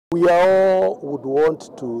We all would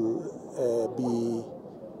want to be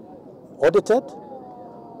audited.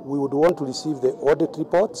 We would want to receive the audit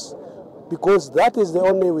reports because that is the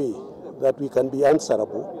only way that we can be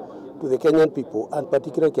answerable to the Kenyan people and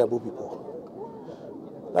particularly Kiambu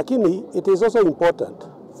people. Lakini, it is also important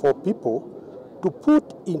for people to put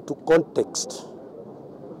into context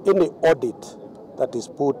any audit that is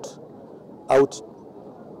put out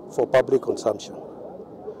for public consumption.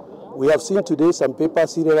 We have seen today some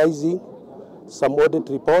papers serializing some audit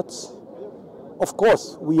reports. Of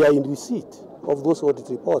course, we are in receipt of those audit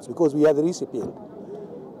reports because we are the recipient.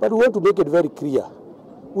 But we want to make it very clear,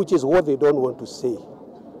 which is what they don't want to say.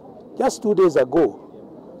 Just 2 days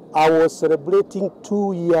ago, I was celebrating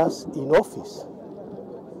 2 years in office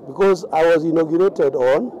because I was inaugurated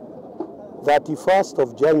on 31st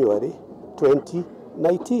of January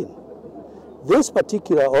 2019. This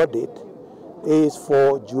particular audit is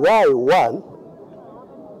for July 1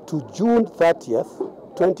 to June 30th,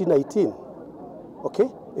 2019. Okay?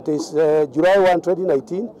 It is July 1,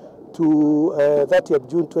 2019 to 30th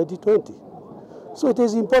June 2020. So it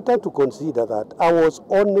is important to consider that I was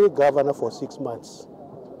only governor for 6 months.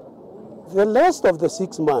 The rest of the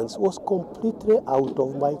 6 months was completely out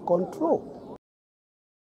of my control.